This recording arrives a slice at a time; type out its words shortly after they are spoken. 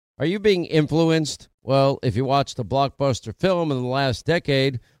Are you being influenced? Well, if you watched a blockbuster film in the last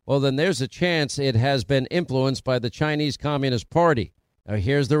decade, well, then there's a chance it has been influenced by the Chinese Communist Party. Now,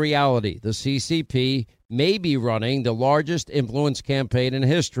 here's the reality. The CCP may be running the largest influence campaign in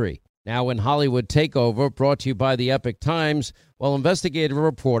history. Now, in Hollywood Takeover, brought to you by the Epic Times, well, investigative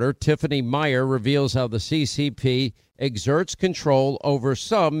reporter Tiffany Meyer reveals how the CCP exerts control over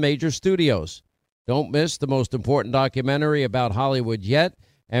some major studios. Don't miss the most important documentary about Hollywood yet.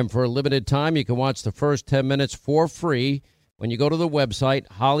 And for a limited time, you can watch the first 10 minutes for free when you go to the website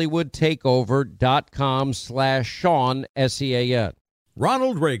hollywoodtakeover.com/Sean, S-E-A-N.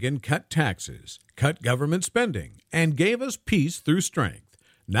 Ronald Reagan cut taxes, cut government spending, and gave us peace through strength.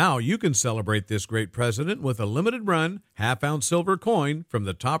 Now you can celebrate this great president with a limited run, half-ounce silver coin from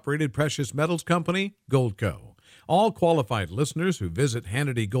the top-rated precious metals company, Goldco. All qualified listeners who visit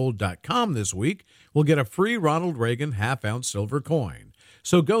HannityGold.com this week will get a free Ronald Reagan half-ounce silver coin.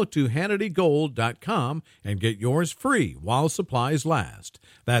 So go to HannityGold.com and get yours free while supplies last.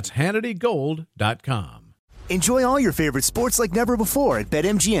 That's HannityGold.com. Enjoy all your favorite sports like never before at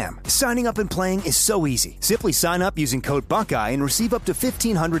BetMGM. Signing up and playing is so easy. Simply sign up using code Buckeye and receive up to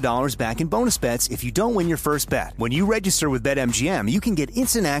 $1,500 back in bonus bets if you don't win your first bet. When you register with BetMGM, you can get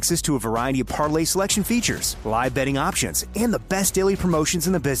instant access to a variety of parlay selection features, live betting options, and the best daily promotions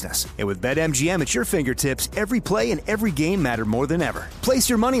in the business. And with BetMGM at your fingertips, every play and every game matter more than ever. Place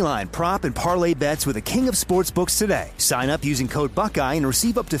your moneyline, prop, and parlay bets with the king of sportsbooks today. Sign up using code Buckeye and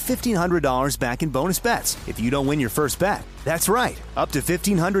receive up to $1,500 back in bonus bets if you don't win your first bet. That's right, up to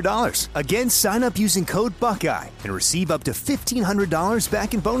 $1,500. Again, sign up using code Buckeye and receive up to $1,500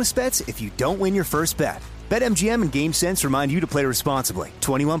 back in bonus bets if you don't win your first bet. BetMGM and GameSense remind you to play responsibly.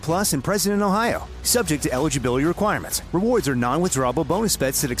 21 plus and present in Ohio. Subject to eligibility requirements. Rewards are non-withdrawable bonus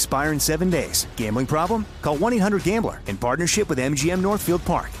bets that expire in 7 days. Gambling problem? Call 1-800-GAMBLER in partnership with MGM Northfield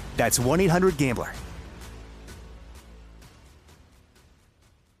Park. That's 1-800-GAMBLER.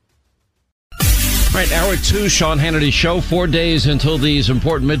 All right, hour two, Sean Hannity Show. 4 days until these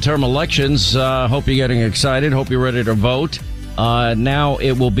important midterm elections. Hope you're getting excited. Hope you're ready to vote. Now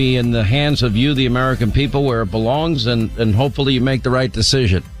it will be in the hands of you, the American people, where it belongs, and hopefully you make the right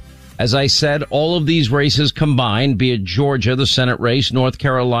decision. As I said, all of these races combined, be it Georgia, the Senate race, North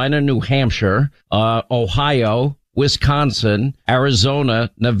Carolina, New Hampshire, Ohio, Wisconsin,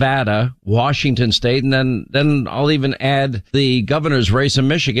 Arizona, Nevada, Washington State, and then I'll even add the governor's race in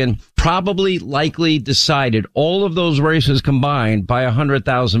Michigan, probably likely decided, all of those races combined, by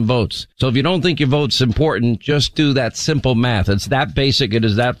 100,000 votes. So if you don't think your vote's important, just do that simple math. It's that basic. It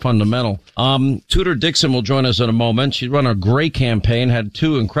is that fundamental. Tudor Dixon will join us in a moment. She's run a great campaign, had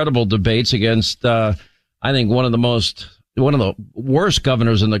two incredible debates against, I think, one of the worst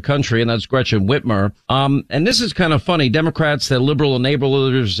governors in the country, and that's Gretchen Whitmer. And this is kind of funny. Democrats, the liberal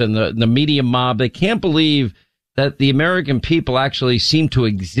enablers and the media mob, they can't believe that the American people actually seem to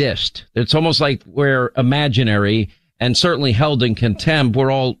exist. It's almost like we're imaginary and certainly held in contempt.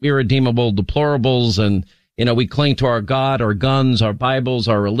 We're all irredeemable deplorables, and, you know, we cling to our God, our guns, our Bibles,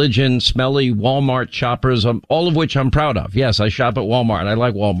 our religion, smelly Walmart shoppers, all of which I'm proud of. Yes, I shop at Walmart. I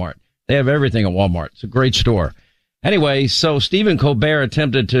like Walmart. They have everything at Walmart. It's a great store. Anyway, so Stephen Colbert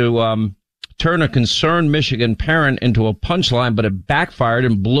attempted to turn a concerned Michigan parent into a punchline, but it backfired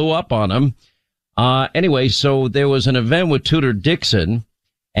and blew up on him. Anyway, so there was an event with Tudor Dixon,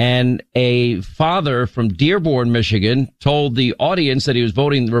 and a father from Dearborn, Michigan, told the audience that he was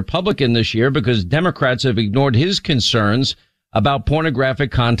voting Republican this year because Democrats have ignored his concerns about pornographic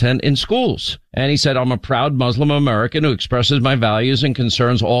content in schools. And he said, I'm a proud Muslim American who expresses my values and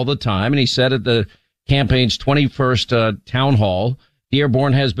concerns all the time. And he said at the campaign's 21st town hall,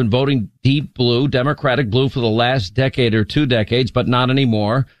 Dearborn has been voting deep blue, Democratic blue, for the last decade or 2 decades, but not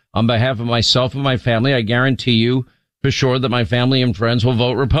anymore. On behalf of myself and my family, I guarantee you for sure that my family and friends will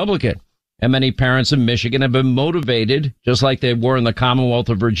vote Republican. And many parents in Michigan have been motivated, just like they were in the Commonwealth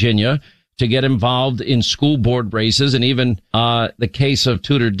of Virginia, to get involved in school board races, and even the case of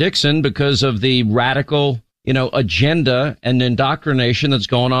Tudor Dixon, because of the radical, agenda and indoctrination that's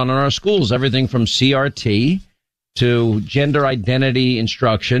going on in our schools. Everything from CRT to gender identity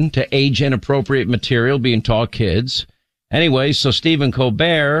instruction to age inappropriate material being taught kids. Anyway, so Stephen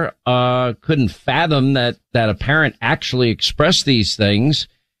Colbert couldn't fathom that a parent actually expressed these things.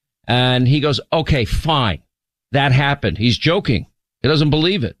 And he goes, okay, fine. That happened. He's joking. He doesn't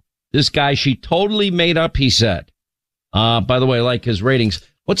believe it. This guy, she totally made up, he said. By the way, I like his ratings.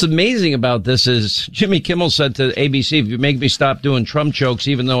 What's amazing about this is Jimmy Kimmel said to ABC, if you make me stop doing Trump jokes,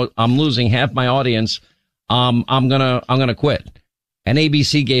 even though I'm losing half my audience, I'm gonna quit. And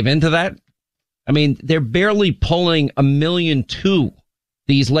ABC gave into that. I mean, they're barely pulling 1.2 million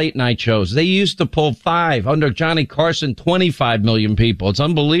these late night shows. They used to pull 5 under Johnny Carson, 25 million people. It's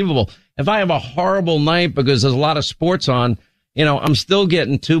unbelievable. If I have a horrible night because there's a lot of sports on, I'm still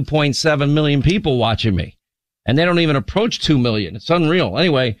getting 2.7 million people watching me, and they don't even approach 2 million. It's unreal.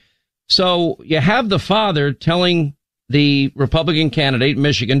 Anyway, so you have the father telling the Republican candidate in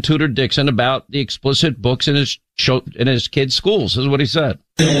Michigan, Tudor Dixon, about the explicit books in his kids' schools. This is what he said.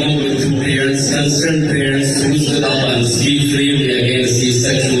 Along with parents, concerned parents, who stood up and speak freely against these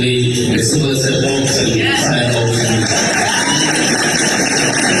sexually explicit books and titles.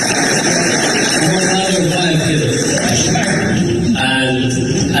 I'm a father of 5 kids, and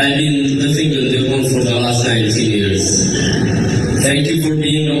I've been living with them for the last 19 years. Thank you for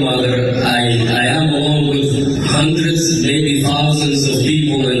being a mother. I am along with hundreds, maybe thousands of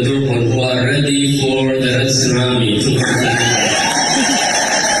people in Durban who are ready for the Red Tsunami to come.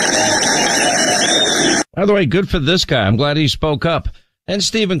 By the way, good for this guy. I'm glad he spoke up. And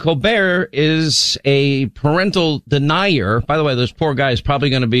Stephen Colbert is a parental denier. By the way, this poor guy is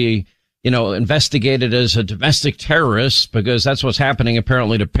probably going to be, investigated as a domestic terrorist, because that's what's happening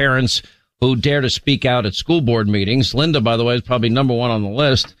apparently to parents who dare to speak out at school board meetings. Linda, by the way, is probably number 1 on the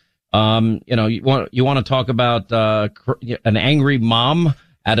list. You want to talk about an angry mom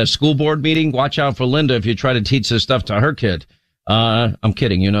at a school board meeting? Watch out for Linda if you try to teach this stuff to her kid. I'm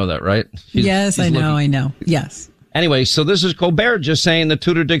kidding. You know that, right? Yes, I know. Yes. Anyway, so this is Colbert just saying that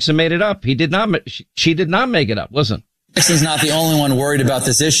Tudor Dixon made it up. He did not. She did not make it up. Listen. Dixon's not the only one worried about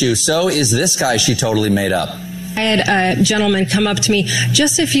this issue. So is this guy she totally made up. I had a gentleman come up to me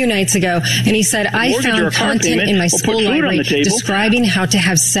just a few nights ago, and he said, I found content in my school library describing how to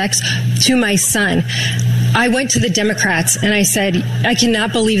have sex to my son. I went to the Democrats, and I said, I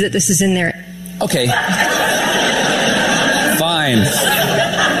cannot believe that this is in there. Okay. Fine.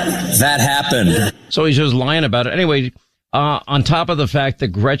 That happened. So he's just lying about it. Anyway, on top of the fact that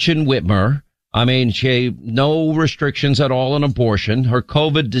Gretchen Whitmer, she no restrictions at all on abortion, her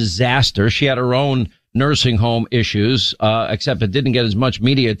COVID disaster, she had her own nursing home issues, except it didn't get as much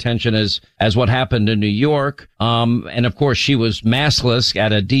media attention as what happened in New York. And of course, she was maskless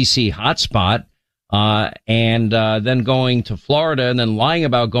at a DC hotspot, and then going to Florida and then lying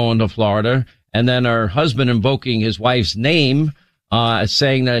about going to Florida. And then her husband invoking his wife's name,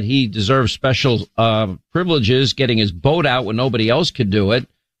 saying that he deserves special, privileges, getting his boat out when nobody else could do it.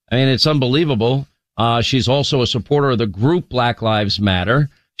 I mean, it's unbelievable. She's also a supporter of the group Black Lives Matter.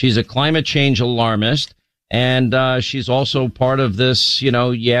 She's a climate change alarmist, and she's also part of this,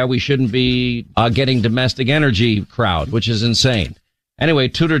 we shouldn't be getting domestic energy crowd, which is insane. Anyway,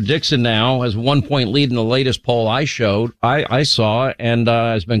 Tudor Dixon now has 1 point lead in the latest poll I saw, and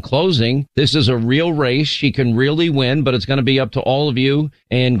has been closing. This is a real race. She can really win, but it's going to be up to all of you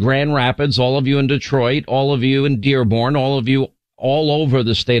in Grand Rapids, all of you in Detroit, all of you in Dearborn, all of you all over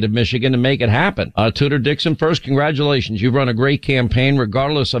the state of Michigan to make it happen. Tudor Dixon, first, congratulations. You've run a great campaign.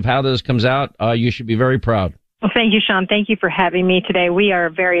 Regardless of how this comes out, you should be very proud. Well, thank you, Sean. Thank you for having me today. We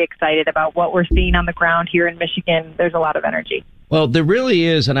are very excited about what we're seeing on the ground here in Michigan. There's a lot of energy. Well, there really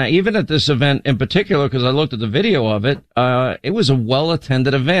is. And even at this event in particular, because I looked at the video of it, it was a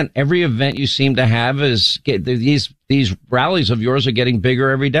well-attended event. Every event you seem to have these rallies of yours are getting bigger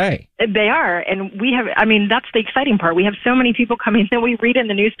every day. They are. And that's the exciting part. We have so many people coming that we read in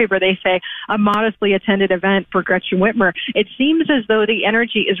the newspaper. They say a modestly attended event for Gretchen Whitmer. It seems as though the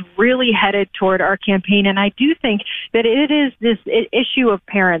energy is really headed toward our campaign. And I do think that it is this issue of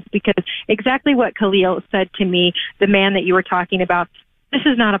parents, because exactly what Khalil said to me, the man that you were talking about, this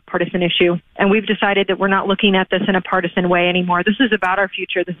is not a partisan issue, and we've decided that we're not looking at this in a partisan way anymore. This is about our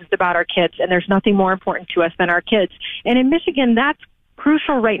future. This is about our kids, and there's nothing more important to us than our kids. And in Michigan, that's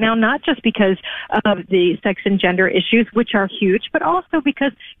crucial right now, not just because of the sex and gender issues, which are huge, but also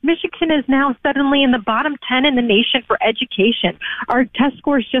because Michigan is now suddenly in the bottom 10 in the nation for education. Our test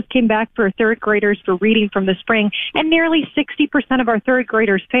scores just came back for third graders for reading from the spring, and nearly 60% of our third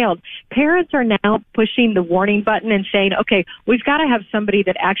graders failed. Parents are now pushing the warning button and saying, okay, we've got to have somebody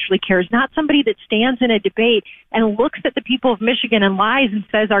that actually cares, not somebody that stands in a debate and looks at the people of Michigan and lies and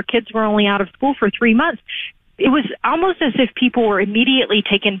says our kids were only out of school for 3 months. It was almost as if people were immediately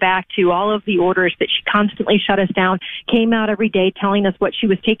taken back to all of the orders that she constantly shut us down, came out every day telling us what she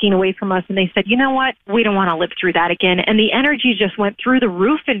was taking away from us. And they said, you know what? We don't want to live through that again. And the energy just went through the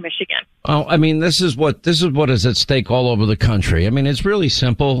roof in Michigan. Oh, I mean, this is what is at stake all over the country. I mean, it's really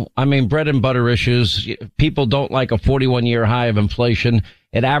simple. I mean, bread and butter issues. People don't like a 41-year high of inflation.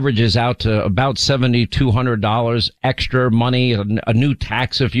 It averages out to about $7,200 extra money, a new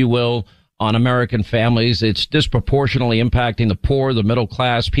tax, if you will, on American families. It's disproportionately impacting the poor, the middle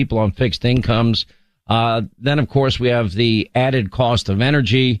class, people on fixed incomes. Then, of course, we have the added cost of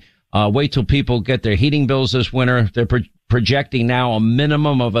energy. Wait till people get their heating bills this winter. They're projecting now a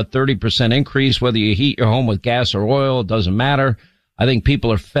minimum of a 30% increase, whether you heat your home with gas or oil, it doesn't matter. I think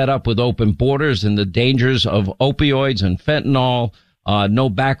people are fed up with open borders and the dangers of opioids and fentanyl, no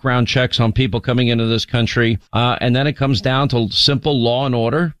background checks on people coming into this country. And then it comes down to simple law and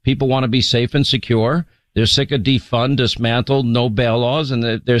order. People want to be safe and secure. They're sick of defund, dismantle, no bail laws,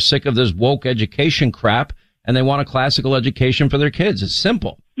 and they're sick of this woke education crap, and they want a classical education for their kids. It's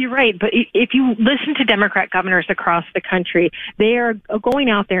simple. You're right, but if you listen to Democrat governors across the country, they are going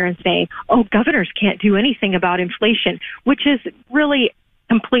out there and saying, oh, governors can't do anything about inflation, which is really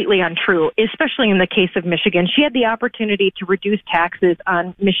completely untrue, especially in the case of Michigan. She had the opportunity to reduce taxes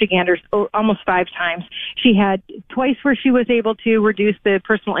on Michiganders almost 5 times. She had twice where she was able to reduce the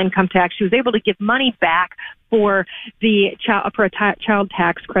personal income tax. She was able to give money back for the child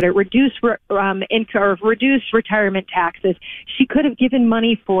tax credit, reduce retirement taxes. She could have given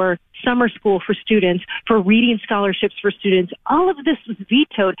money for summer school for students, for reading scholarships for students. All of this was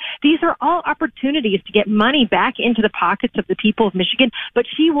vetoed. These are all opportunities to get money back into the pockets of the people of Michigan, but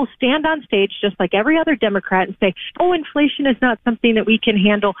she will stand on stage just like every other Democrat and say, oh, inflation is not something that we can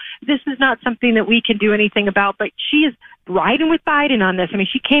handle. This is not something that we can do anything about. But she is riding with Biden on this. I mean,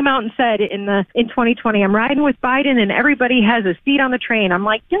 she came out and said in 2020, I'm riding with Biden and everybody has a seat on the train. I'm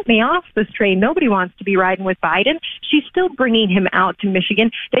like, get me off this train. Nobody wants to be riding with Biden. She's still bringing him out to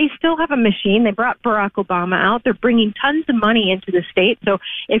Michigan. They still have a machine. They brought Barack Obama out. They're bringing tons of money into the state. So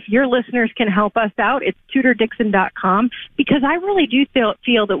if your listeners can help us out, it's TudorDixon.com, because I really do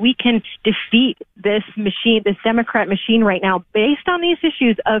feel that we can defeat this machine, this Democrat machine right now, based on these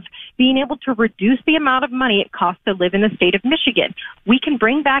issues of being able to reduce the amount of money it costs to live in the state of Michigan. We can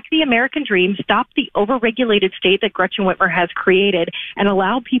bring back the American dream, stop the overregulated state that Gretchen Whitmer has created, and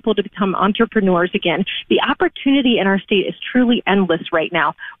allow people to become entrepreneurs again. The opportunity in our state is truly endless right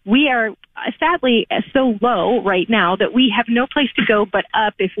now. We are sadly so low right now that we have no place to go but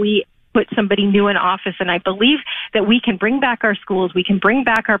up if we put somebody new in office. And I believe that we can bring back our schools, we can bring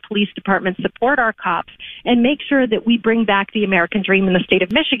back our police departments, support our cops, and make sure that we bring back the American dream in the state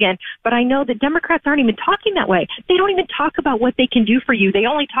of Michigan. But I know that Democrats aren't even talking that way. They don't even talk about what they can do for you. They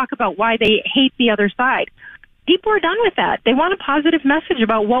only talk about why they hate the other side. People are done with that. They want a positive message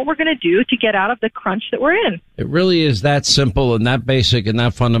about what we're going to do to get out of the crunch that we're in. It really is that simple and that basic and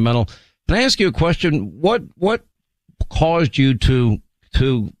that fundamental. Can I ask you a question? What caused you to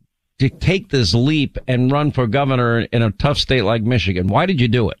take this leap and run for governor in a tough state like Michigan? Why did you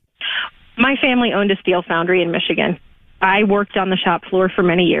do it? My family owned a steel foundry in Michigan. I worked on the shop floor for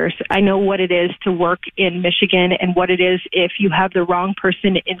many years. I know what it is to work in Michigan and what it is if you have the wrong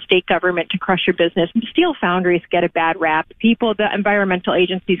person in state government to crush your business. Steel foundries get a bad rap. The environmental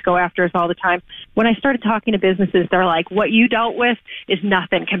agencies go after us all the time. When I started talking to businesses, they're like, what you dealt with is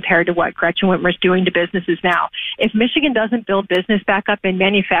nothing compared to what Gretchen Whitmer is doing to businesses now. If Michigan doesn't build business back up in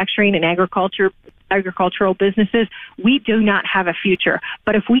manufacturing and agricultural businesses, we do not have a future.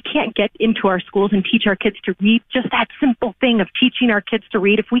 But if we can't get into our schools and teach our kids to read, just that simple thing of teaching our kids to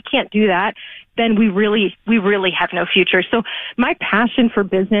read, if we can't do that, then we really have no future. So my passion for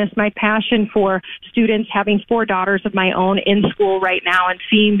business, my passion for students, having 4 daughters of my own in school right now and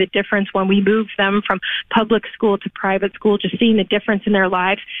seeing the difference when we move them from public school to private school, just seeing the difference in their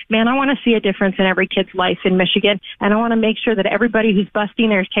lives. Man, I want to see a difference in every kid's life in Michigan. And I want to make sure that everybody who's busting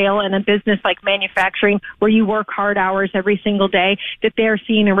their tail in a business like manufacturing, where you work hard hours every single day, that they're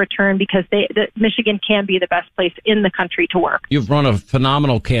seeing a return, because that Michigan can be the best place in the country to work. You've run a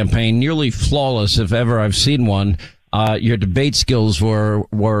phenomenal campaign, nearly flawless if ever I've seen one. Your debate skills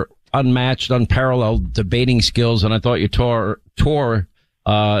were unmatched, unparalleled debating skills, and I thought you tore Gretchen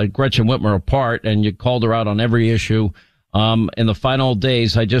Whitmer apart, and you called her out on every issue. In the final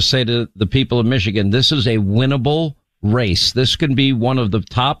days, I just say to the people of Michigan, this is a winnable race. This can be one of the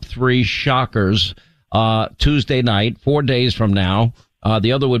top 3 shockers Tuesday night, 4 days from now.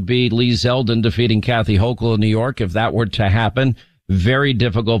 The other would be Lee Zeldin defeating Kathy Hochul in New York, if that were to happen. Very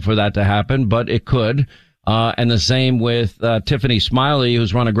difficult for that to happen, but it could. And the same with Tiffany Smiley,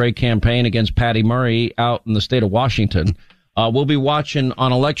 who's run a great campaign against Patty Murray out in the state of Washington. We'll be watching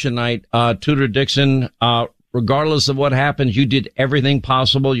on election night. Tudor Dixon, regardless of what happens, you did everything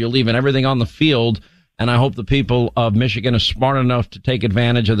possible. You're leaving everything on the field. And I hope the people of Michigan are smart enough to take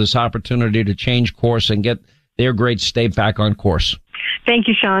advantage of this opportunity to change course and get their great state back on course. Thank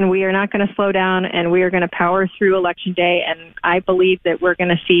you, Sean. We are not going to slow down, and we are going to power through Election Day, and I believe that we're going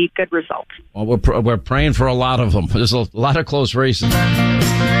to see good results. Well, we're praying for a lot of them. There's a lot of close races. All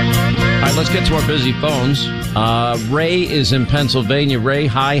right, let's get to our busy phones. Ray is in Pennsylvania. Ray,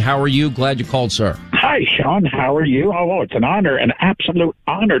 hi, how are you? Glad you called, sir. Hi, Sean. How are you? Oh, it's an honor, an absolute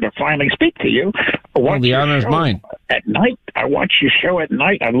honor to finally speak to you. The honor is mine. At night, I watch your show at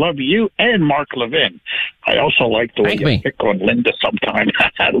night. I love you and Mark Levin. I also like the way you pick on Linda sometimes.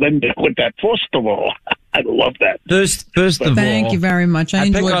 Linda with that first of all. I love that. First of all. Thank you very much. I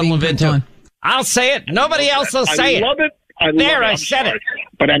enjoy being picked on. I'll say it. Nobody else will say it. I love it. I said it.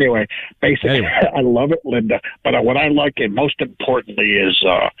 But anyway, basically, I love it, Linda. But what I like, and most importantly, is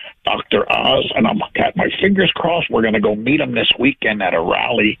Dr. Oz. And I'm got my fingers crossed. We're going to go meet him this weekend at a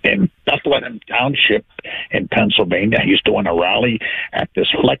rally in Bethlehem Township in Pennsylvania. He's doing a rally at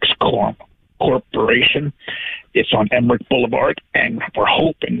this Flex Corporation. It's on Emmerich Boulevard, and we're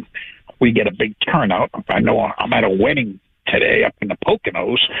hoping we get a big turnout. I know I'm at a wedding today up in the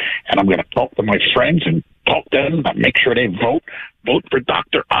Poconos, and I'm going to talk to my friends and talk to them, make sure they vote for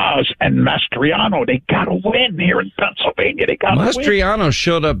Dr. Oz and Mastriano. They got to win here in Pennsylvania. They got to win. Mastriano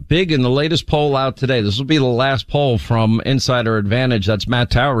showed up big in the latest poll out today. This will be the last poll from Insider Advantage. That's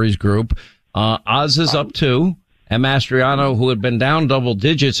Matt Towery's group. Oz is up 2, and Mastriano, who had been down double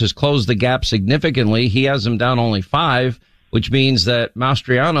digits, has closed the gap significantly. He has him down only 5, which means that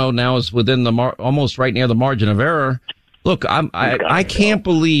Mastriano now is within the almost right near the margin of error. Look, I can't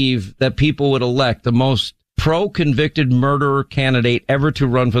believe that people would elect the most pro-convicted murderer candidate ever to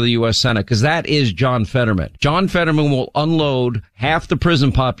run for the U.S. Senate, because that is John Fetterman. John Fetterman will unload half the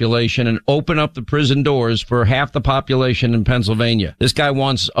prison population and open up the prison doors for half the population in Pennsylvania. This guy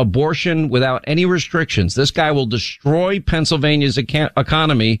wants abortion without any restrictions. This guy will destroy Pennsylvania's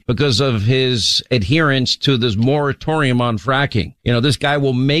economy because of his adherence to this moratorium on fracking. You know, this guy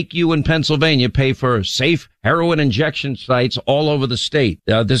will make you in Pennsylvania pay for safe heroin injection sites all over the state.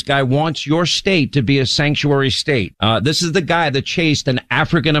 This guy wants your state to be a sanctuary state. This is the guy that chased an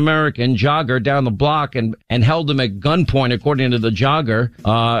African-American jogger down the block and held him at gunpoint, according to the jogger,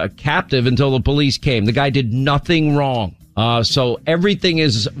 captive until the police came. The guy did nothing wrong. So everything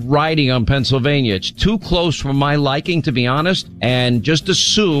is riding on Pennsylvania. It's too close for my liking, to be honest, and just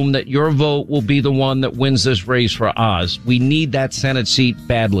assume that your vote will be the one that wins this race for Oz. We need that Senate seat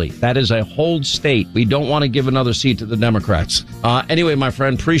badly. That is a hold state. We don't want to give another seat to the Democrats. Anyway, my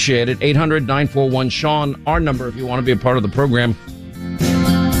friend, appreciate it. 800-941-SEAN, our number if you want to be a part of the program.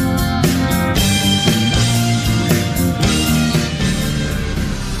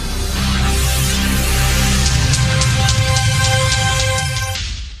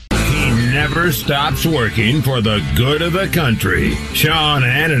 Never stops working for the good of the country. Sean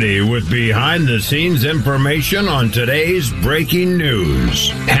Hannity with behind-the-scenes information on today's breaking news.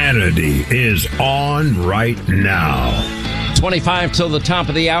 Hannity is on right now. 25 till the top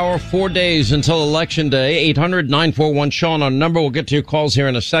of the hour, 4 days until Election Day. 800-941-SEAN, our number. We'll get to your calls here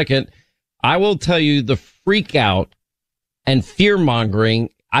in a second. I will tell you the freak out and fear-mongering.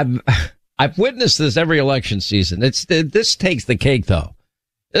 I've witnessed this every election season. This takes the cake, though.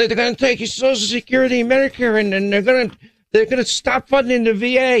 They're going to take your Social Security, Medicare, and they're going to stop funding the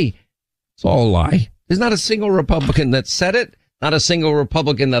VA. It's all a lie. There's not a single Republican that said it. Not a single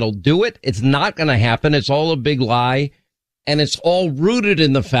Republican that'll do it. It's not going to happen. It's all a big lie. And it's all rooted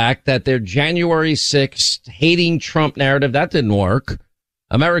in the fact that their January 6th hating Trump narrative, that didn't work.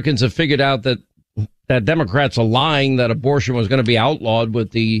 Americans have figured out that Democrats are lying, that abortion was going to be outlawed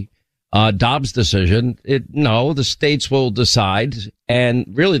with the Dobbs decision. No, the states will decide, and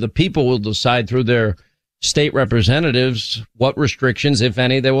really the people will decide through their state representatives what restrictions, if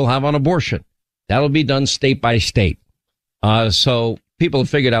any, they will have on abortion. That'll be done state by state. So people have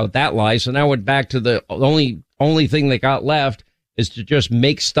figured out that lie. So now we're back to the only thing they got left is to just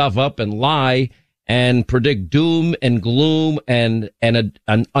make stuff up and lie and predict doom and gloom and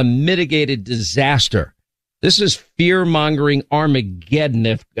an unmitigated disaster. This is fear-mongering Armageddon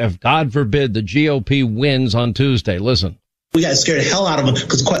if God forbid, the GOP wins on Tuesday. Listen. We got scared the hell out of them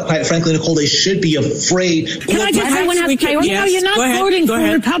because, quite frankly, Nicole, they should be afraid. Can I just say one other thing? No, you're not voting for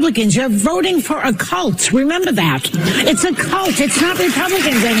Republicans. You're voting for a cult. Remember that. It's a cult. It's not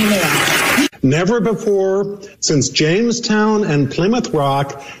Republicans anymore. Never before since Jamestown and Plymouth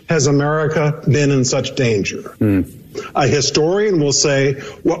Rock has America been in such danger. A historian will say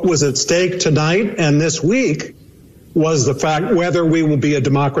what was at stake tonight and this week was the fact whether we will be a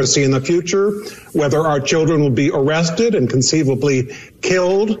democracy in the future, whether our children will be arrested and conceivably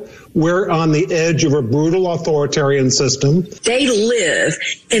killed. We're on the edge of a brutal authoritarian system. They live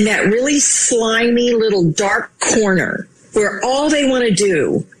in that really slimy little dark corner where all they want to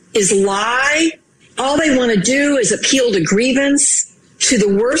do is lie. All they want to do is appeal to grievance, to the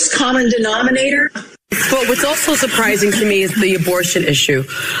worst common denominator. But what's also surprising to me is the abortion issue.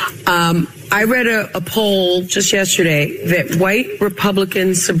 I read a poll just yesterday that white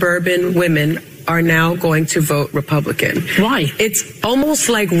Republican suburban women are now going to vote Republican. Why? It's almost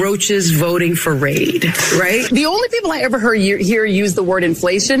like roaches voting for Raid, right? The only people I ever hear use the word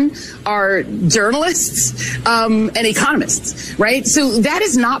inflation are journalists and economists, right? So that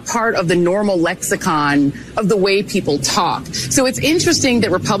is not part of the normal lexicon of the way people talk. So it's interesting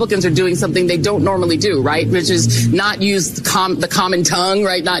that Republicans are doing something they don't normally do, right? Which is not use the common tongue,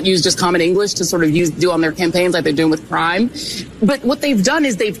 right? Not use just common English to sort of do on their campaigns like they're doing with crime. But what they've done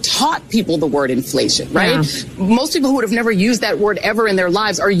is they've taught people the word inflation, right? Yeah. Most people who would have never used that word ever in their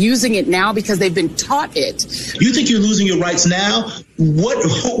lives are using it now because they've been taught it. You think you're losing your rights now?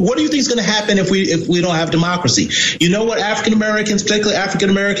 What do you think is going to happen if we don't have democracy? You know what, African Americans, particularly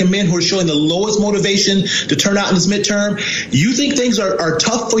African American men who are showing the lowest motivation to turn out in this midterm, you think things are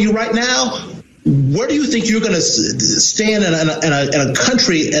tough for you right now? Where do you think you're going to stand in a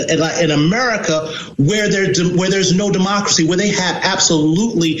country in America where there's no democracy, where they have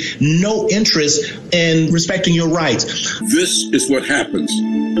absolutely no interest in respecting your rights? This is what happens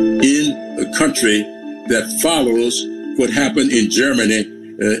in a country that follows what happened in Germany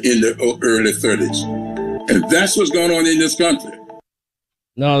in the early 30s. And that's what's going on in this country.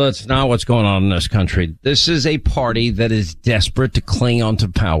 No, that's not what's going on in this country. This is a party that is desperate to cling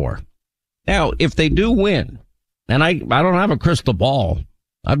onto power. Now, if they do win, and I don't have a crystal ball.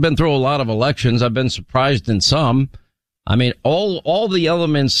 I've been through a lot of elections. I've been surprised in some. I mean, all the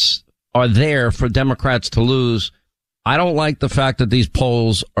elements are there for Democrats to lose. I don't like the fact that these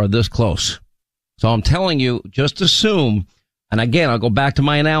polls are this close. So I'm telling you, just assume, and again, I'll go back to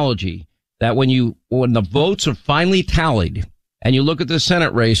my analogy, that when the votes are finally tallied and you look at the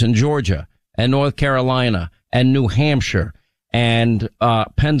Senate race in Georgia and North Carolina and New Hampshire and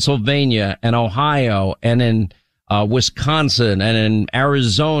Pennsylvania and Ohio and in Wisconsin and in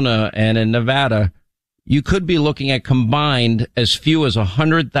Arizona and in Nevada, you could be looking at combined as few as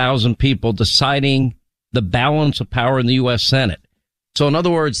 100,000 people deciding the balance of power in the U.S. Senate. So in other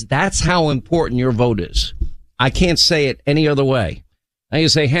words, that's how important your vote is. I can't say it any other way. Now you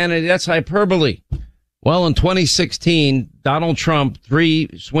say, Hannity, that's hyperbole. Well, in 2016, Donald Trump,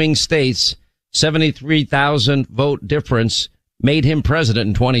 3 swing states, 73,000 vote difference, made him president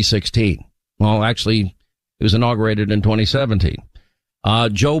in 2016. Well, actually, it was inaugurated in 2017.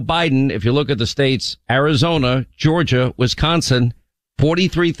 Joe Biden, if you look at the states, Arizona, Georgia, Wisconsin,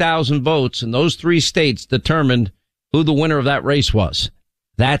 43,000 votes in those 3 states determined who the winner of that race was.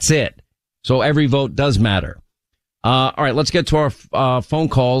 That's it. So every vote does matter. All right, let's get to our phone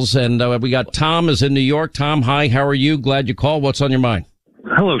calls. And we got Tom is in New York. Tom, hi, how are you? Glad you called. What's on your mind?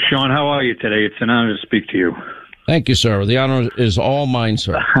 Hello, Sean. How are you today? It's an honor to speak to you. Thank you, sir. The honor is all mine,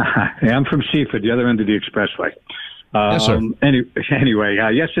 sir. Yeah, I'm from Seaford, the other end of the expressway. Yes, sir. Anyway,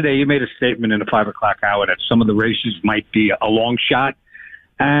 yesterday you made a statement in the 5 o'clock hour that some of the races might be a long shot.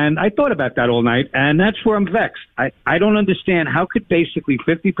 And I thought about that all night, and that's where I'm vexed. I don't understand how could basically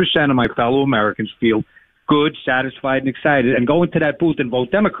 50% of my fellow Americans feel good, satisfied, and excited and go into that booth and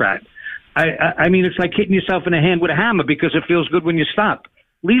vote Democrat. I mean, it's like hitting yourself in the hand with a hammer because it feels good when you stop.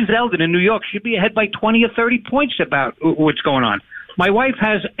 Lee Zeldin in New York should be ahead by 20 or 30 points about what's going on. My wife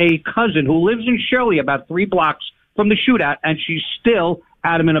has a cousin who lives in Shirley about 3 blocks from the shootout, and she's still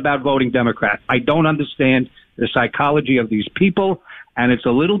adamant about voting Democrat. I don't understand the psychology of these people, and it's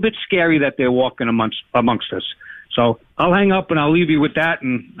a little bit scary that they're walking amongst us. So I'll hang up and I'll leave you with that,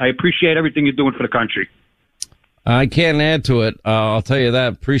 and I appreciate everything you're doing for the country. I can't add to it. I'll tell you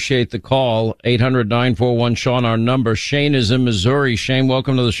that. Appreciate the call. 800-941-SEAN, our number. Shane is in Missouri. Shane,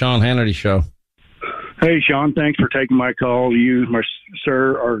 welcome to the Sean Hannity Show. Hey, Sean, thanks for taking my call. You,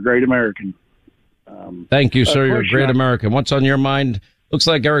 sir, are a great American. Thank you, sir. You're a great American. What's on your mind? Looks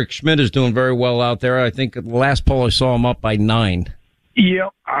like Eric Schmidt is doing very well out there. I think the last poll I saw him up by 9. Yeah,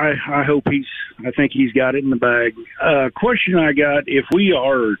 I think he's got it in the bag. Question I got, if we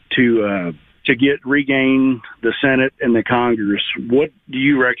are to regain the Senate and the Congress, what do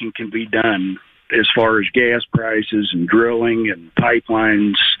you reckon can be done as far as gas prices and drilling and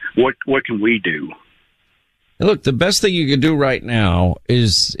pipelines? What can we do? Look, the best thing you can do right now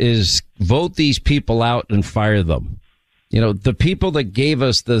is vote these people out and fire them. You know, the people that gave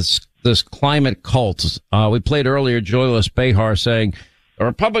us this climate cult. We played earlier Joyless Behar saying the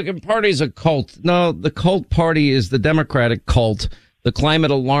Republican Party's a cult. No, the cult party is the Democratic cult, the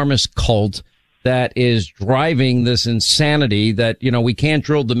climate alarmist cult that is driving this insanity that, you know, we can't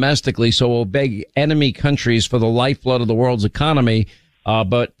drill domestically, so we'll beg enemy countries for the lifeblood of the world's economy.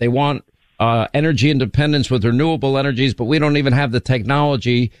 But they want energy independence with renewable energies, but we don't even have the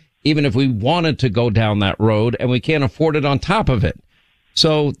technology, even if we wanted to go down that road, and we can't afford it on top of it.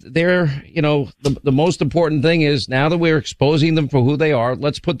 So they're, the most important thing is now that we're exposing them for who they are,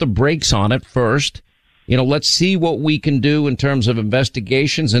 let's put the brakes on it first. Let's see what we can do in terms of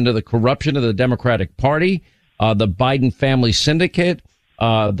investigations into the corruption of the Democratic Party, the Biden family syndicate,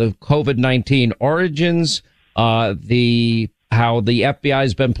 the COVID-19 origins, how the FBI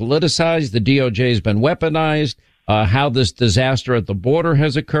has been politicized, the DOJ has been weaponized, how this disaster at the border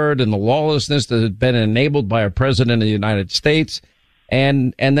has occurred and the lawlessness that has been enabled by a president of the United States.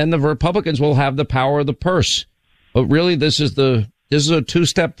 And then the Republicans will have the power of the purse. But really, this is a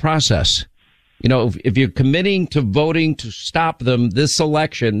two-step process. If you're committing to voting to stop them this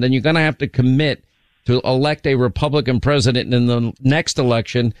election, then you're going to have to commit to elect a Republican president in the next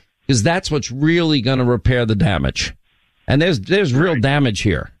election, because that's what's really going to repair the damage. And there's real damage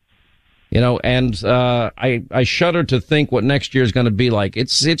here. I shudder to think what next year is going to be like.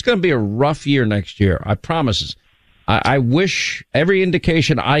 It's going to be a rough year next year. I promise. I wish every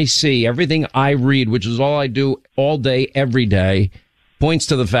indication I see, everything I read, which is all I do all day, every day, points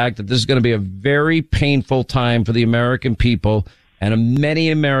to the fact that this is going to be a very painful time for the American people, and many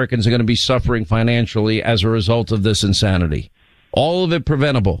Americans are going to be suffering financially as a result of this insanity. All of it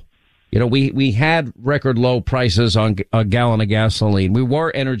preventable. We had record low prices on a gallon of gasoline. We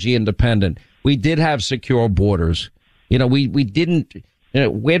were energy independent. We did have secure borders. We didn't.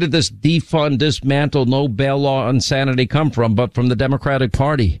 Where did this defund, dismantle, no bail law insanity come from? But from the Democratic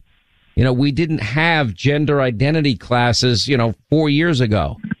Party. We didn't have gender identity classes, 4 years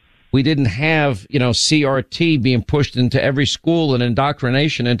ago. We didn't have, CRT being pushed into every school and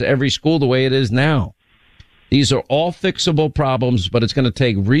indoctrination into every school the way it is now. These are all fixable problems, but it's going to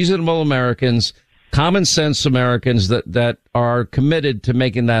take reasonable Americans, common sense Americans that are committed to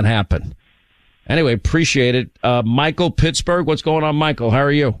making that happen. Anyway, appreciate it. Michael, Pittsburgh. What's going on, Michael? How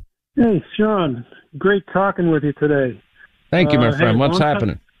are you? Hey, Sean. Great talking with you today. Thank you, my friend. What's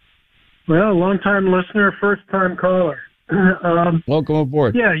happening? Well, long-time listener, first-time caller. Welcome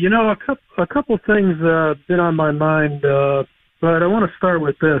aboard. Yeah, a couple things been on my mind, but I want to start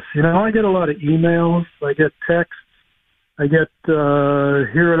with this. I get a lot of emails, I get texts, I get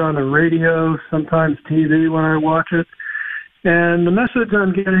hear it on the radio, sometimes TV when I watch it. And the message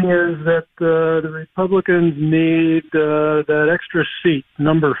I'm getting is that the Republicans need that extra seat,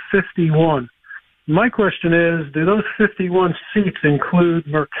 number 51. My question is, do those 51 seats include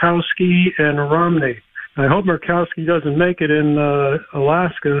Murkowski and Romney? I hope Murkowski doesn't make it in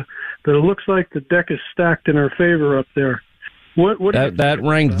Alaska, but it looks like the deck is stacked in her favor up there. What that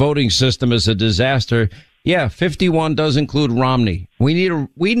ranked voting system is a disaster. Yeah, 51 does include Romney. We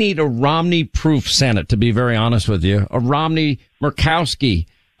need a Romney-proof Senate, to be very honest with you. A Romney-Murkowski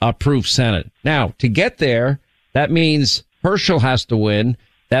proof Senate. Now, to get there, that means Herschel has to win.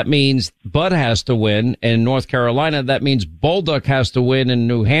 That means Bud has to win in North Carolina. That means Bolduc has to win in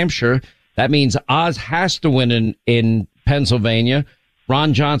New Hampshire. That means Oz has to win in Pennsylvania.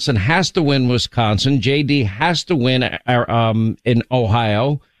 Ron Johnson has to win Wisconsin. JD has to win in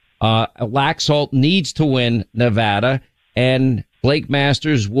Ohio. Laxalt needs to win Nevada, and Blake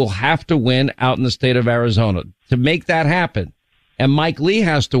Masters will have to win out in the state of Arizona to make that happen. And Mike Lee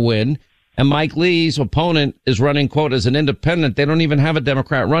has to win. And Mike Lee's opponent is running, quote, as an independent. They don't even have a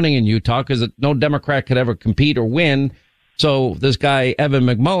Democrat running in Utah because no Democrat could ever compete or win. So this guy, Evan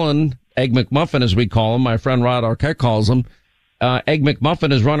McMullen, Egg McMuffin, as we call him, my friend Rod Arquette calls him, Egg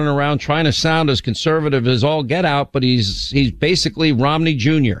McMuffin is running around trying to sound as conservative as all get out, but he's basically Romney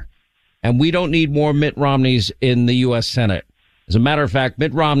Jr. And we don't need more Mitt Romneys in the U.S. Senate. As a matter of fact,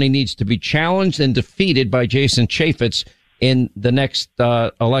 Mitt Romney needs to be challenged and defeated by Jason Chaffetz in the next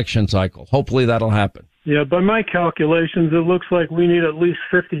election cycle. Hopefully that'll happen. Yeah, by my calculations, it looks like we need at least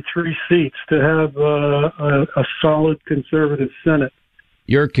 53 seats to have a solid conservative Senate.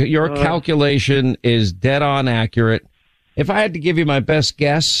 Your calculation is dead on accurate. If I had to give you my best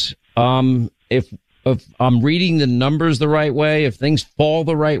guess, if I'm reading the numbers the right way, if things fall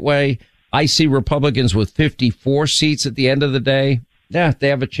the right way, I see Republicans with 54 seats at the end of the day. Yeah, they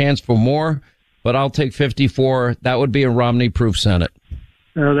have a chance for more, but I'll take 54. That would be a Romney-proof Senate.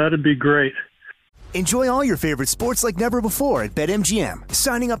 That'd be great. Enjoy all your favorite sports like never before at BetMGM.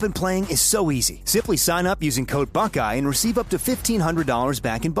 Signing up and playing is so easy. Simply sign up using code Buckeye and receive up to $1,500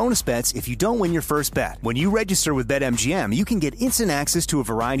 back in bonus bets if you don't win your first bet. When you register with BetMGM, you can get instant access to a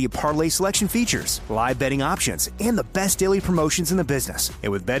variety of parlay selection features, live betting options, and the best daily promotions in the business.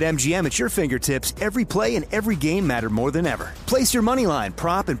 And with BetMGM at your fingertips, every play and every game matter more than ever. Place your moneyline,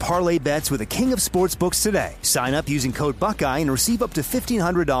 prop, and parlay bets with the king of sportsbooks today. Sign up using code Buckeye and receive up to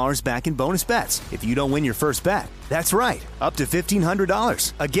 $1,500 back in bonus bets. If if you don't win your first bet. That's right, up to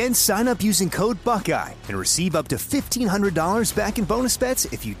 $1,500. Again, sign up using code Buckeye and receive up to $1,500 back in bonus bets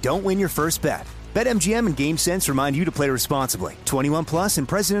if you don't win your first bet. BetMGM and GameSense remind you to play responsibly. 21 plus and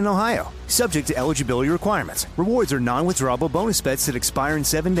present in Ohio. Subject to eligibility requirements. Rewards are non-withdrawable bonus bets that expire in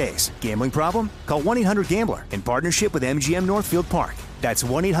 7 days. Gambling problem? Call 1-800-GAMBLER in partnership with MGM Northfield Park. That's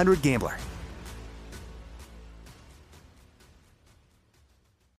 1-800-GAMBLER.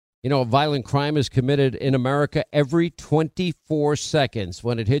 You know, a violent crime is committed in America every 24 seconds.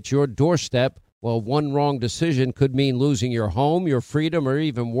 When it hits your doorstep, well, one wrong decision could mean losing your home, your freedom, or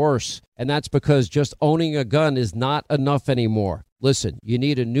even worse. And that's because just owning a gun is not enough anymore. Listen, you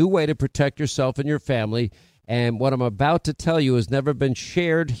need a new way to protect yourself and your family. And what I'm about to tell you has never been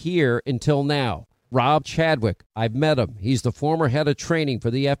shared here until now. Rob Chadwick, I've met him. He's the former head of training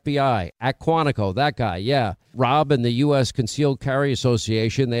for the FBI at Quantico, that guy, yeah. Rob and the U.S. Concealed Carry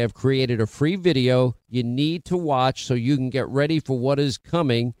Association, they have created a free video you need to watch so you can get ready for what is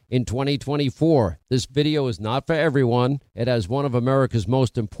coming in 2024. This video is not for everyone. It has one of America's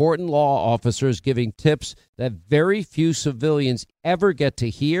most important law officers giving tips that very few civilians ever get to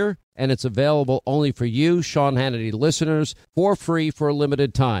hear, and it's available only for you, Sean Hannity listeners, for free for a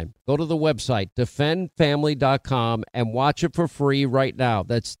limited time. Go to the website, defendfamily.com, and watch it for free right now.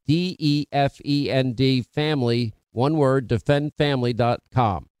 That's DEFEND, family, one word,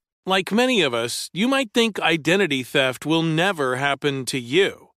 defendfamily.com. Like many of us, you might think identity theft will never happen to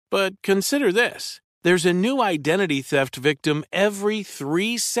you. But consider this. There's a new identity theft victim every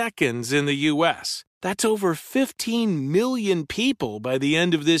 3 seconds in the U.S. That's over 15 million people by the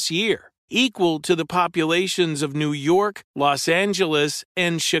end of this year, equal to the populations of New York, Los Angeles,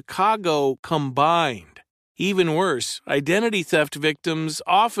 and Chicago combined. Even worse, identity theft victims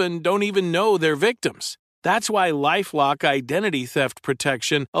often don't even know they're victims. That's why LifeLock Identity Theft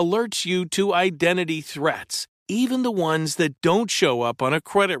Protection alerts you to identity threats, even the ones that don't show up on a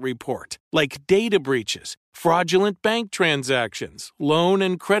credit report, like data breaches, fraudulent bank transactions, loan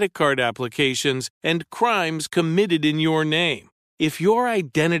and credit card applications, and crimes committed in your name. If your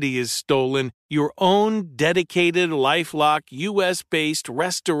identity is stolen, your own dedicated LifeLock U.S.-based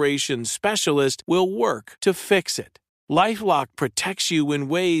restoration specialist will work to fix it. LifeLock protects you in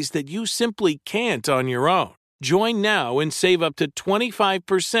ways that you simply can't on your own. Join now and save up to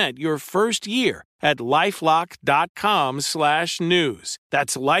 25% your first year at LifeLock.com/news.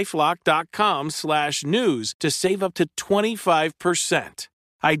 That's LifeLock.com/news to save up to 25%.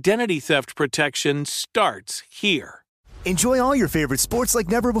 Identity theft protection starts here. Enjoy all your favorite sports like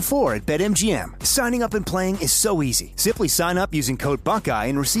never before at BetMGM. Signing up and playing is so easy. Simply sign up using code Buckeye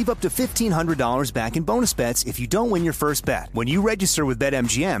and receive up to $1,500 back in bonus bets if you don't win your first bet. When you register with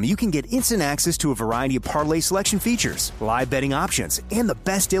BetMGM, you can get instant access to a variety of parlay selection features, live betting options, and the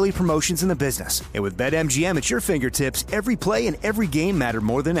best daily promotions in the business. And with BetMGM at your fingertips, every play and every game matter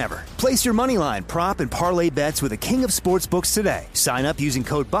more than ever. Place your moneyline, prop, and parlay bets with the king of sportsbooks today. Sign up using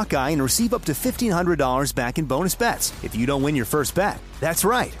code Buckeye and receive up to $1,500 back in bonus bets if you don't win your first bet. That's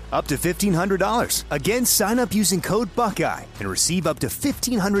right, up to $1,500. Again, sign up using code Buckeye and receive up to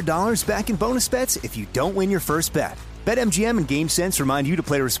 $1,500 back in bonus bets if you don't win your first bet. BetMGM and GameSense remind you to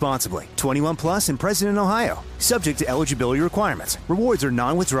play responsibly. 21 plus and present in Ohio. Subject to eligibility requirements. Rewards are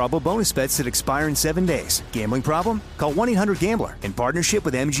non-withdrawable bonus bets that expire in 7 days. Gambling problem? Call 1-800-GAMBLER in partnership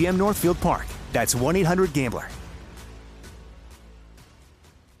with MGM Northfield Park. That's 1-800-GAMBLER.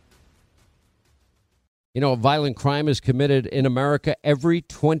 You know, a violent crime is committed in America every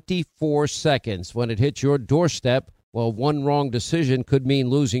 24 seconds. When it hits your doorstep, well, one wrong decision could mean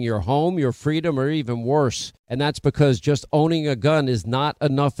losing your home, your freedom, or even worse. And that's because just owning a gun is not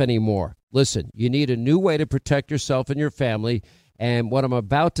enough anymore. Listen, you need a new way to protect yourself and your family. And what I'm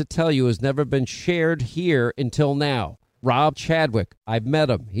about to tell you has never been shared here until now. Rob Chadwick, I've met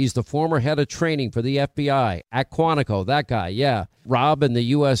him. He's the former head of training for the FBI at Quantico, that guy, yeah. Rob and the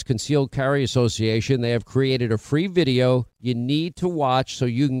U.S. Concealed Carry Association, they have created a free video you need to watch so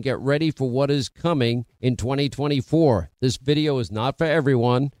you can get ready for what is coming in 2024. This video is not for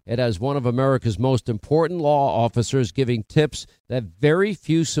everyone. It has one of America's most important law officers giving tips that very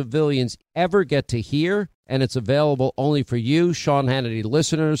few civilians ever get to hear, and it's available only for you, Sean Hannity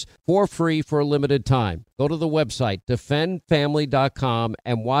listeners, for free for a limited time. Go to the website, defendfamily.com,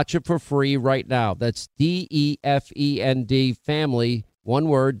 and watch it for free right now. That's DEFEND, family, one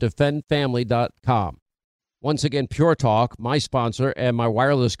word, defendfamily.com. Once again, Pure Talk, my sponsor and my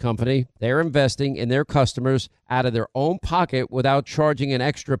wireless company, they're investing in their customers out of their own pocket without charging an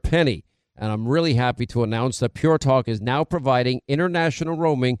extra penny. And I'm really happy to announce that Pure Talk is now providing international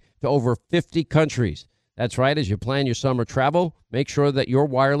roaming to over 50 countries. That's right. As you plan your summer travel, make sure that your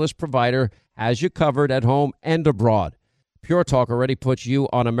wireless provider has you covered at home and abroad. Pure Talk already puts you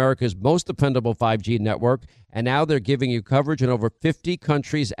on America's most dependable 5G network, and now they're giving you coverage in over 50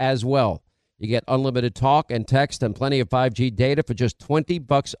 countries as well. You get unlimited talk and text and plenty of 5G data for just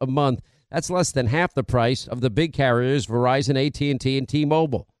 $20 a month. That's less than half the price of the big carriers, Verizon, AT&T, and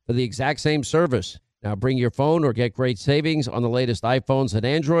T-Mobile, for the exact same service. Now bring your phone or get great savings on the latest iPhones and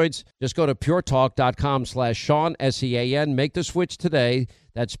Androids. Just go to puretalk.com/Sean, S-E-A-N. Make the switch today.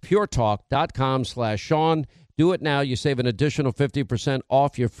 That's puretalk.com/Sean. Do it now. You save an additional 50%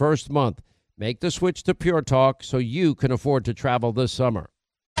 off your first month. Make the switch to Pure Talk so you can afford to travel this summer.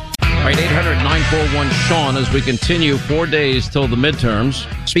 All right, 800-941-SEAN as we continue 4 days till the midterms.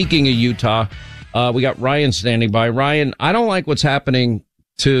 Speaking of Utah, we got Ryan standing by. Ryan, I don't like what's happening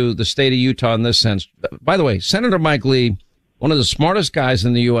to the state of Utah in this sense. By the way, Senator Mike Lee, one of the smartest guys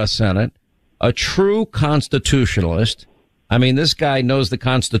in the U.S. Senate, a true constitutionalist. I mean, this guy knows the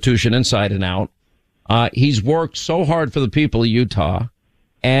Constitution inside and out. He's worked so hard for the people of Utah.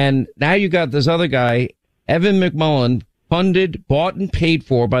 And now you got this other guy, Evan McMullin, funded, bought, and paid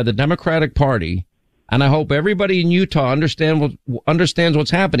for by the Democratic Party. And I hope everybody in Utah understands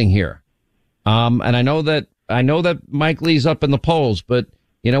what's happening here. And I know that Mike Lee's up in the polls, but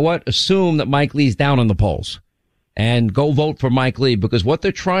you know what? Assume that Mike Lee's down in the polls and go vote for Mike Lee, because what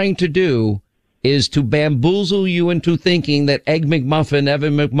they're trying to do is to bamboozle you into thinking that Egg McMuffin,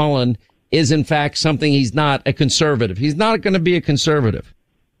 Evan McMullin, is in fact something he's not, a conservative. He's not going to be a conservative.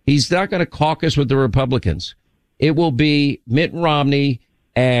 He's not going to caucus with the Republicans. It will be Mitt Romney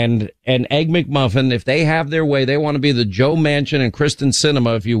and Egg McMuffin. If they have their way, they want to be the Joe Manchin and Kristen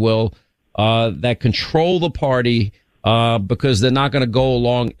Sinema, if you will, that control the party, because they're not going to go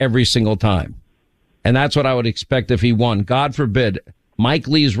along every single time. And that's what I would expect if he won. God forbid. Mike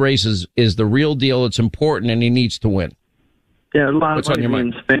Lee's race is the real deal. It's important, and he needs to win. Yeah, a lot of money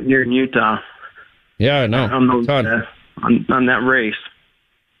being spent here in Utah. Yeah, I know. On that race.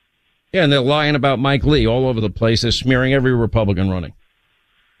 Yeah, and they're lying about Mike Lee all over the place. They're smearing every Republican running.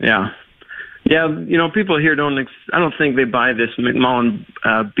 Yeah. Yeah, you know, people here I don't think they buy this McMullin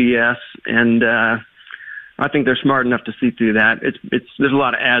BS, and I think they're smart enough to see through that. There's a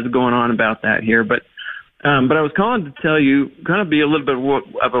lot of ads going on about that here, but I was calling to tell you, kind of be a little bit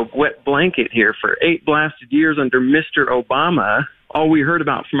of a wet blanket here. For 8 blasted years under Mr. Obama, all we heard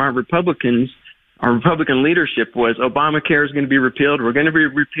about from our Republican leadership was Obamacare is going to be repealed. We're going to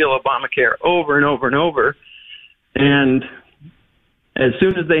repeal Obamacare over and over and over. And as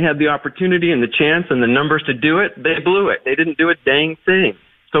soon as they had the opportunity and the chance and the numbers to do it, they blew it. They didn't do a dang thing.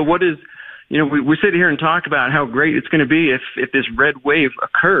 So we sit here and talk about how great it's going to be if this red wave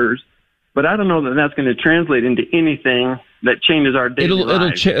occurs. But I don't know that that's going to translate into anything that changes our daily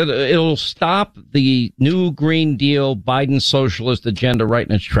lives. It'll stop the new Green Deal Biden socialist agenda right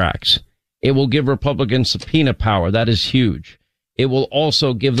in its tracks. It will give Republicans subpoena power. That is huge. It will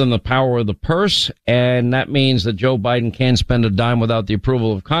also give them the power of the purse, and that means that Joe Biden can't spend a dime without the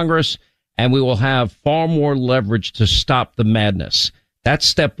approval of Congress, and we will have far more leverage to stop the madness. That's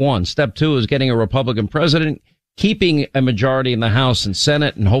step one. Step two is getting a Republican president, keeping a majority in the House and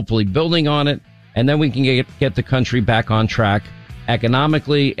Senate, and hopefully building on it, and then we can get the country back on track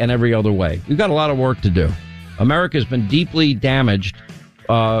economically and every other way. We've got a lot of work to do. America's been deeply damaged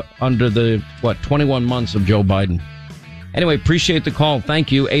under the 21 months of Joe Biden. Anyway, appreciate the call.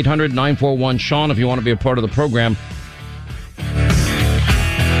 Thank you. 800-941-SEAN if you want to be a part of the program.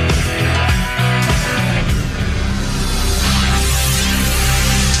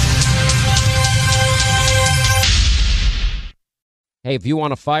 Hey, if you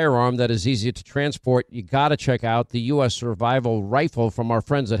want a firearm that is easy to transport, you got to check out the U.S. Survival Rifle from our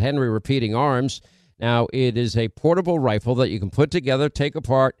friends at Henry Repeating Arms. Now, it is a portable rifle that you can put together, take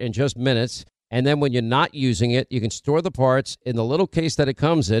apart in just minutes. And then when you're not using it, you can store the parts in the little case that it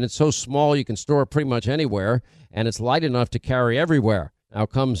comes in. It's so small you can store it pretty much anywhere, and it's light enough to carry everywhere. Now,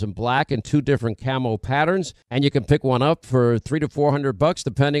 it comes in black and 2 different camo patterns, and you can pick one up for $300 to $400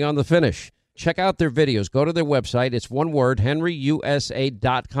 depending on the finish. Check out their videos. Go to their website. It's one word,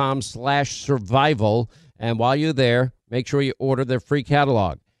 henryusa.com/survival. And while you're there, make sure you order their free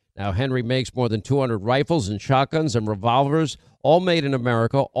catalog. Now, Henry makes more than 200 rifles and shotguns and revolvers, all made in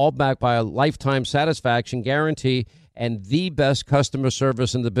America, all backed by a lifetime satisfaction guarantee and the best customer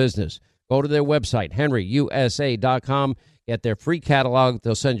service in the business. Go to their website, henryusa.com. Get their free catalog.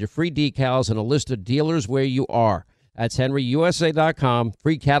 They'll send you free decals and a list of dealers where you are. That's henryusa.com.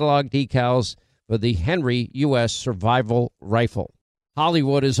 Free catalog decals for the Henry U.S. Survival Rifle.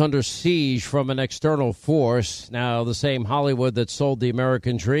 Hollywood is under siege from an external force. Now, the same Hollywood that sold the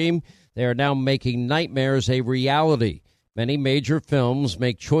American dream, They are now making nightmares a reality. Many major films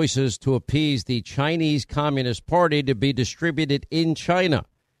make choices to appease the Chinese Communist Party to be distributed in China.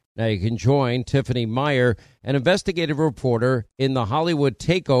 Now you can join Tiffany Meyer, an investigative reporter in the Hollywood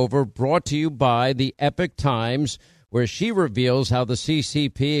Takeover, brought to you by the Epoch Times, where she reveals how the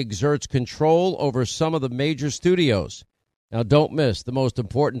CCP exerts control over some of the major studios. Now don't miss the most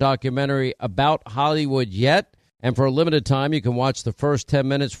important documentary about Hollywood yet, and for a limited time you can watch the first 10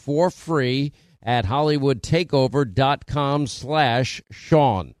 minutes for free at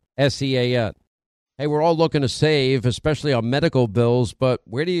HollywoodTakeover.com/Sean, S-E-A-N. Hey, we're all looking to save, especially on medical bills, but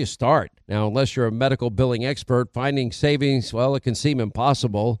where do you start? Now, unless you're a medical billing expert, finding savings, well, it can seem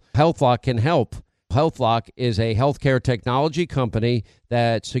impossible. HealthLock can help. HealthLock is a healthcare technology company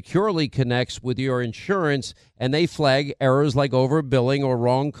that securely connects with your insurance, and they flag errors like overbilling or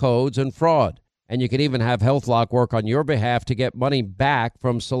wrong codes and fraud. And you can even have HealthLock work on your behalf to get money back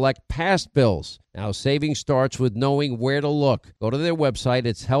from select past bills. Now, saving starts with knowing where to look. Go to their website.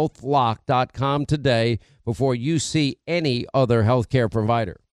 It's healthlock.com today before you see any other healthcare provider.